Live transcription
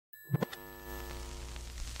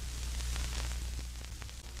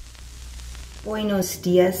Buenos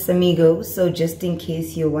dias, amigo. So just in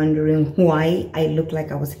case you're wondering why I look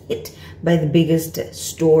like I was hit by the biggest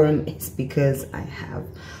storm, it's because I have,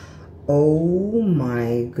 oh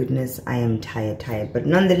my goodness, I am tired. But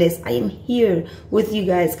nonetheless, I am here with you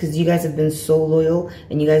guys because you guys have been so loyal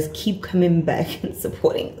and you guys keep coming back and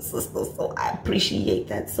supporting the sister. So I appreciate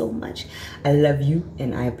that so much. I love you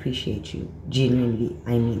and I appreciate you. Genuinely,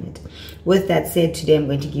 I mean it. With that said, today I'm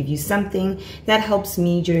going to give you something that helps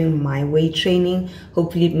me during my weight training.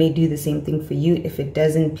 Hopefully it may do the same thing for you. If it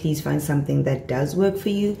doesn't, please find something that does work for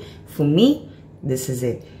you. For me, this is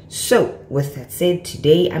it. So with that said,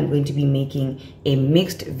 today I'm going to be making a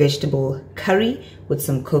mixed vegetable curry with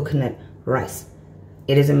some coconut rice.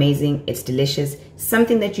 It is amazing, it's delicious,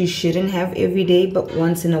 something that you shouldn't have every day, but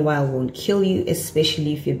once in a while won't kill you,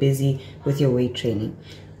 especially if you're busy with your weight training.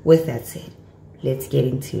 With that said, let's get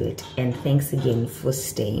into it. And thanks again for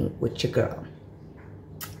staying with your girl.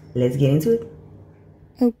 Let's get into it.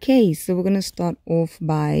 Okay, so we're going to start off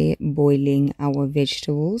by boiling our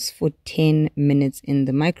vegetables for 10 minutes in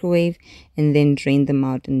the microwave and then drain them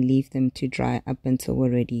out and leave them to dry up until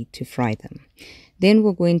we're ready to fry them. Then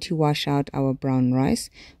we're going to wash out our brown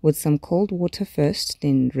rice with some cold water first,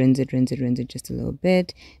 then rinse it just a little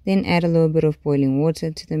bit, then add a little bit of boiling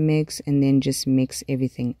water to the mix and then just mix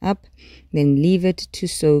everything up. Then leave it to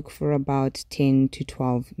soak for about 10 to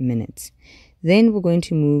 12 minutes. Then we're going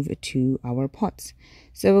to move to our pots.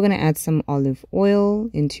 So we're going to add some olive oil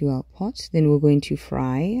into our pot. Then we're going to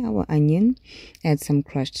fry our onion, add some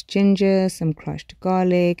crushed ginger, some crushed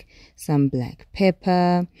garlic, some black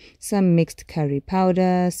pepper, some mixed curry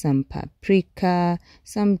powder, some paprika,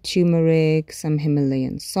 some turmeric, some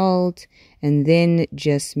Himalayan salt, and then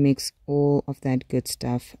just mix all of that good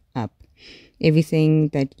stuff up. Everything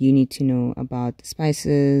that you need to know about the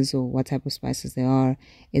spices or what type of spices they are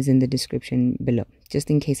is in the description below,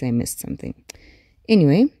 just in case I missed something.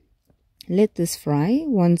 Anyway, let this fry.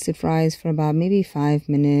 Once it fries for about maybe 5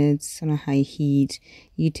 minutes on a high heat,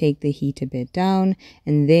 you take the heat a bit down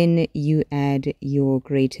and then you add your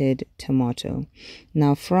grated tomato.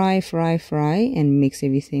 Now fry and mix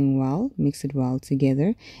everything well, mix it well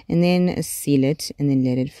together and then seal it and then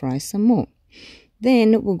let it fry some more.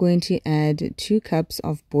 Then we're going to add 2 cups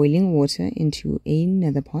of boiling water into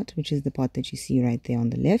another pot, which is the pot that you see right there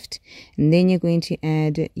on the left. And then you're going to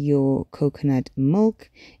add your coconut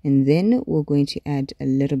milk. And then we're going to add a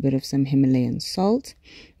little bit of some Himalayan salt.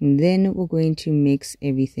 And then we're going to mix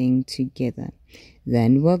everything together.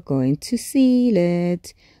 Then we're going to seal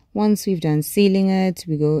it. Once we've done sealing it,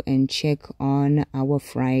 we go and check on our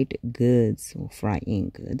fried goods or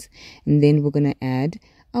frying goods. And then we're going to add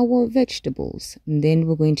our vegetables, and then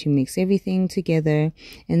we're going to mix everything together,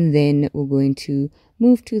 and then we're going to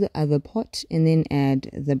move to the other pot and then add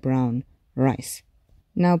the brown rice.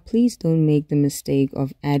 Now please don't make the mistake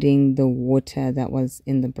of adding the water that was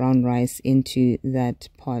in the brown rice into that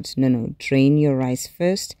pot. No, drain your rice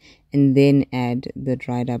first and then add the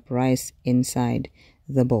dried up rice inside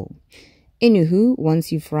the bowl. Anywho,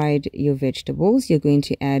 once you've fried your vegetables, you're going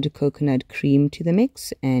to add coconut cream to the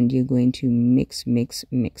mix and you're going to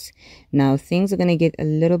mix. Now things are going to get a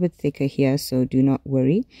little bit thicker here, so do not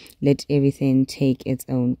worry. Let everything take its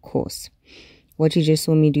own course. What you just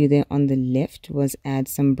saw me do there on the left was add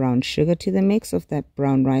some brown sugar to the mix of that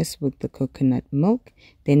brown rice with the coconut milk,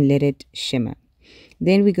 then let it shimmer.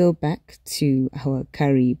 Then we go back to our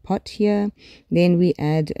curry pot here. Then we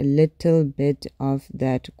add a little bit of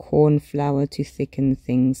that corn flour to thicken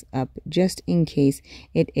things up, just in case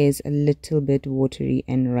it is a little bit watery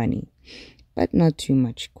and runny. But not too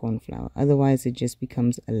much corn flour, otherwise it just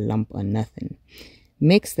becomes a lump or nothing.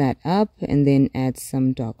 Mix that up and then add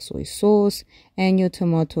some dark soy sauce and your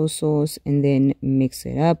tomato sauce and then mix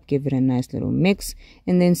it up, give it a nice little mix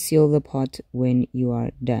and then seal the pot when you are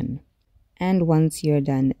done. And once you're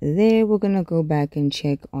done there, we're going to go back and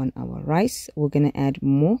check on our rice. We're going to add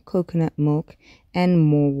more coconut milk and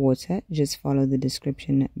more water. Just follow the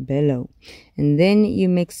description below. And then you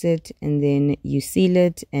mix it and then you seal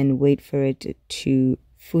it and wait for it to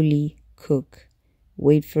fully cook.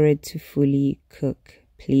 Wait for it to fully cook.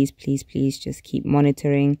 Please just keep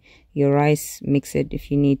monitoring your rice. Mix it if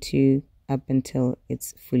you need to up until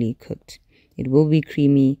it's fully cooked. It will be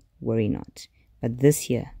creamy, worry not. But this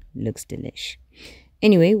here looks delish.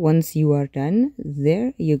 Anyway, once you are done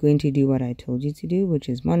there, you're going to do what I told you to do, which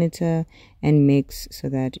is monitor and mix so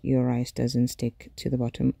that your rice doesn't stick to the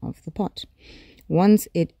bottom of the pot. Once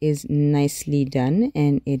it is nicely done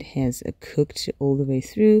and it has cooked all the way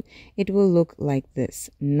through, it will look like this,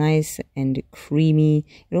 nice and creamy.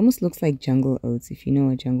 It almost looks like jungle oats, if you know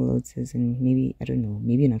what jungle oats is. And maybe, I don't know,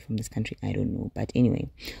 maybe you're not from this country, I don't know, but anyway,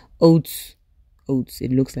 oats oats.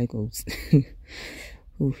 It looks like oats.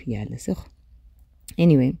 Ooh, yeah,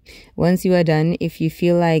 anyway, once you are done, if you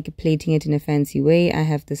feel like plating it in a fancy way, I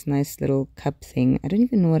have this nice little cup thing. I don't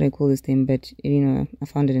even know what I call this thing, but you know, I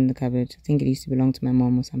found it in the cupboard. I think it used to belong to my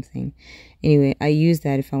mom or something. Anyway, I use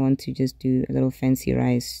that if I want to just do a little fancy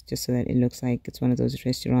rice, just so that it looks like it's one of those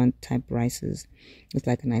restaurant type rices with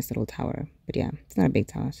like a nice little tower. But yeah, it's not a big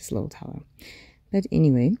tower, it's just a little tower. But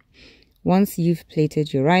anyway, once you've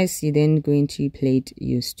plated your rice, you're then going to plate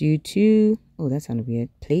your stew too. Oh, that sounded weird.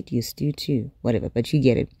 Plate your stew too. Whatever, but you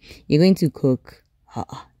get it. You're going to cook.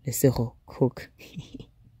 Cook.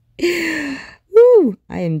 Woo!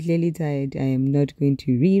 I am clearly tired. I am not going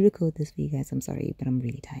to re-record this for you guys. I'm sorry, but I'm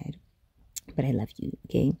really tired. But I love you,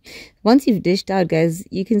 okay? Once you've dished out, guys,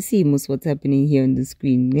 you can see most what's happening here on the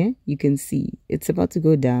screen, yeah? You can see. It's about to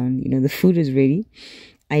go down. You know, the food is ready.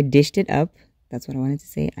 I dished it up. That's what I wanted to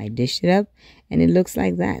say. I dished it up and it looks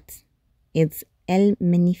like that. It's El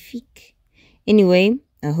Magnifique. Anyway,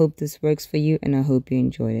 I hope this works for you and I hope you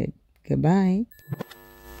enjoyed it. Goodbye.